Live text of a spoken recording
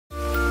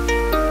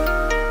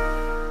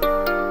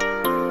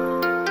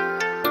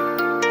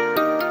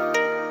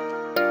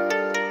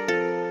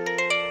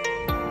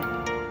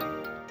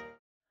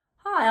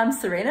I'm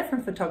Serena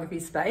from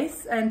Photography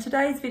Space, and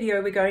today's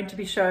video we're going to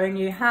be showing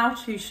you how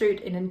to shoot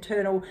in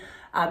internal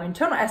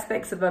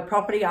aspects of a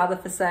property, either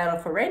for sale or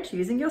for rent,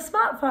 using your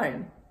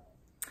smartphone.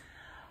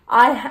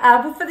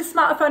 For this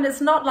smartphone,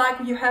 it's not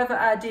like you have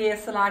a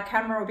DSLR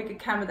camera or bigger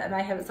camera that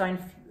may have its own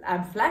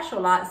flash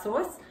or light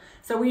source.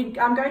 So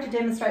I'm going to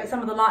demonstrate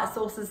some of the light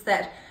sources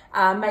that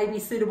may be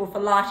suitable for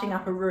lighting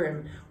up a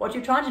room. What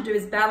you're trying to do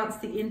is balance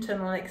the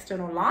internal and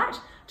external light.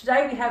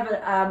 Today we have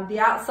the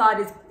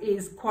outside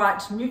is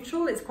quite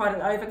neutral. It's quite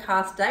an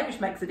overcast day, which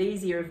makes it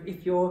easier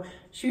if you're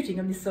shooting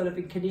in this sort of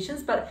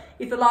conditions. But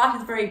if the light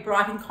is very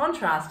bright and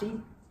contrasty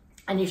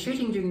and you're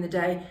shooting during the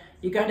day,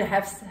 you're going to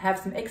have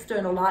some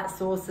external light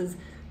sources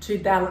to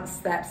balance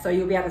that, so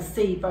you'll be able to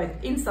see both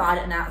inside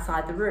and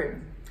outside the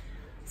room.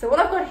 So what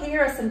I've got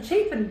here are some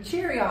cheap and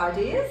cheery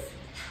ideas,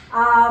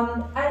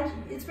 and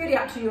it's really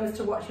up to you as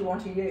to what you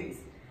want to use.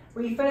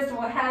 We first of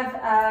all have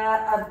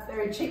a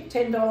very cheap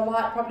 $10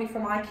 light, probably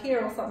from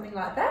IKEA or something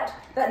like that.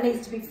 That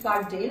needs to be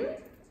plugged in.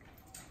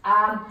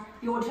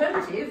 The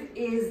alternative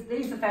is,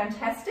 these are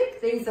fantastic.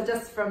 These are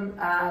just from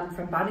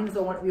Bunnings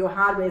or your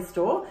hardware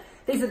store.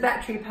 These are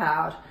battery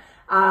powered.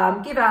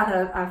 Give out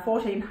a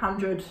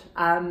 1400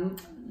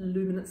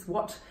 luminance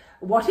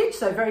wattage,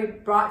 so very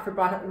bright for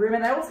bright up the room,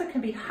 and they also can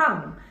be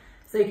hung.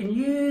 So you can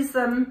use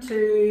them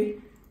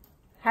to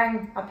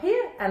hang up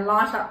here and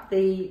light up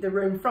the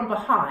room from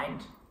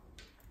behind.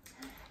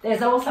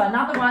 There's also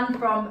another one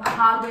from a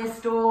hardware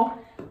store,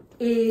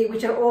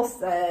 which are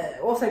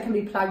also can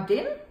be plugged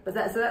in, but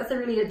that's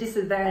really a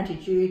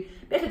disadvantage.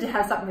 Better to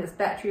have something that's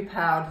battery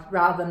powered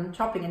rather than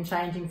chopping and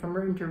changing from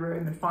room to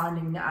room and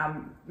finding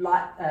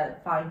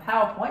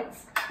power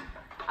points.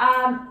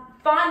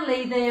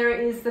 Finally, there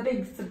is the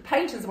big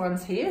painters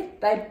ones here.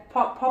 They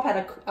pop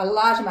out a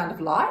large amount of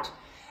light,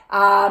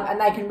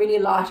 and they can really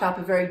light up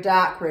a very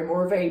dark room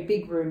or a very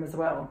big room as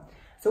well.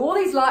 So all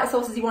these light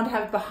sources you want to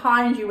have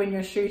behind you when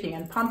you're shooting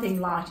and pumping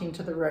light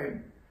into the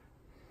room.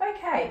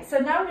 Okay, so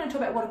now we're going to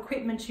talk about what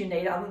equipment you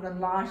need other than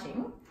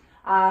lighting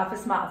for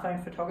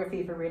smartphone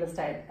photography for real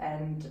estate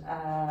and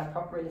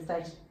real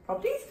estate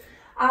properties.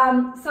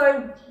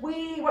 So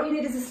what you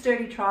need is a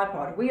sturdy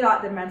tripod. We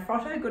like the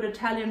Manfrotto, good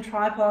Italian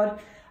tripod.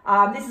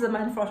 This is a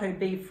Manfrotto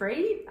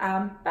B3,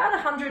 about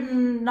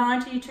 $190,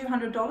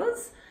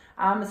 $200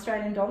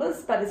 Australian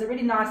dollars, but it's a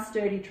really nice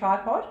sturdy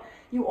tripod.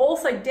 You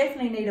also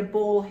definitely need a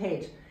ball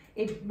head.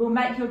 It will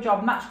make your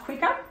job much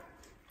quicker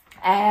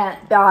and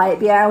by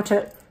being able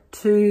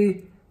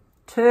to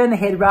turn the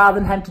head rather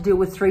than have to deal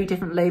with 3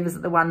 different levers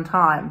at the one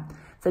time.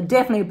 So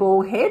definitely a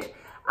ball head.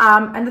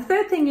 And the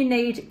third thing you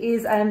need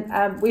is,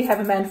 we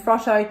have a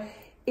Manfrotto.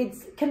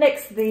 It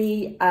connects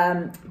the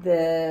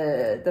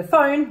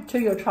phone to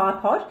your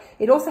tripod.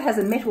 It also has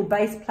a metal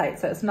base plate,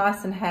 so it's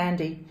nice and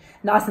handy,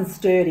 nice and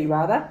sturdy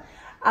rather.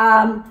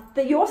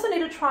 But you also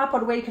need a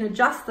tripod where you can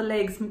adjust the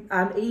legs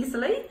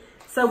easily.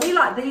 So we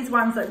like these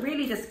ones that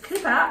really just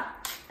clip out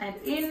and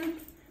in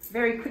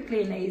very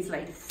quickly and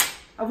easily.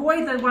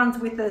 Avoid the ones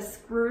with the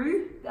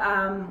screw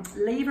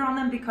lever on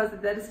them because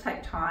they just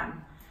take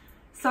time.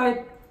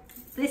 So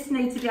this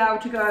needs to be able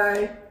to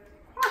go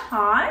quite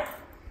high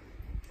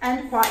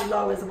and quite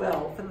low as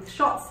well for the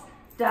shots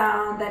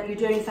down that you're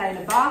doing, say in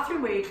a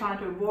bathroom where you're trying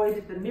to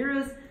avoid the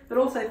mirrors, but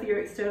also for your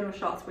external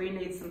shots where you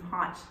need some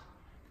height.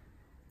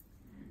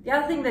 The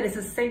other thing that is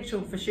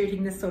essential for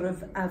shooting this sort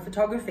of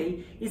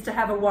photography is to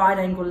have a wide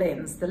angle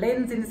lens. The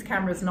lens in this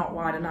camera is not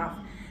wide enough.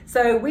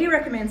 So we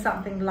recommend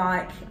something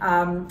like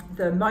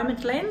the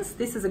Moment lens.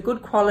 This is a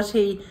good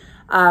quality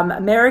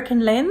American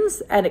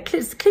lens, and it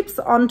clips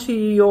onto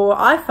your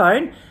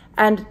iPhone,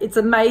 and it's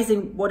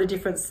amazing what a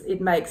difference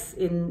it makes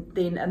in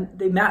the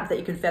amount that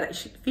you can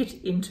fit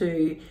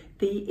into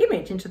the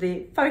image, into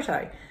the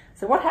photo.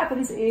 So what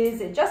happens is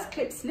it just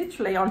clips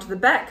literally onto the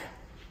back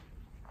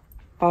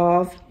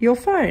of your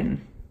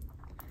phone.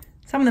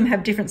 Some of them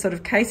have different sort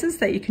of cases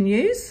that you can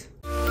use.